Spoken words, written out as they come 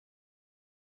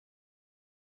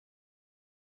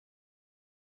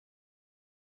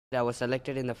I was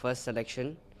selected in the first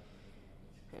selection,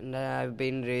 and I've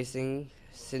been racing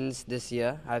since this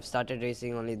year. I've started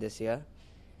racing only this year,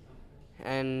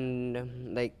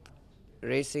 and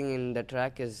racing in the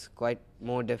track is quite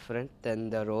more different than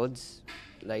the roads.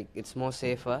 Like, it's more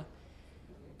safer,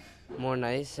 more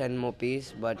nice, and more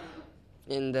peace. But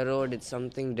in the road, it's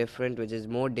something different, which is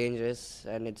more dangerous,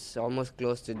 and it's almost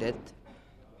close to death.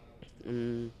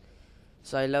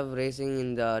 So I love racing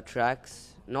in the tracks.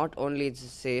 Not only it's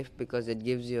safe because it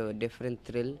gives you a different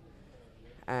thrill,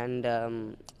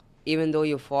 and even though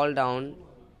you fall down,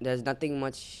 there's nothing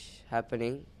much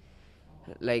happening,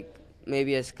 like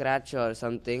maybe a scratch or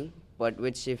something. But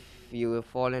which if you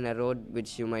fall in a road,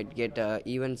 which you might get a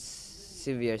even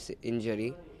severe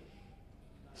injury.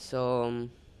 So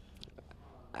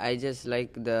I just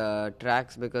like the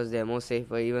tracks because they're more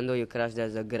safer. Even though you crash,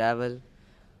 there's a gravel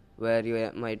where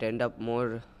you might end up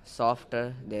more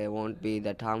softer. They won't be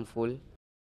that harmful.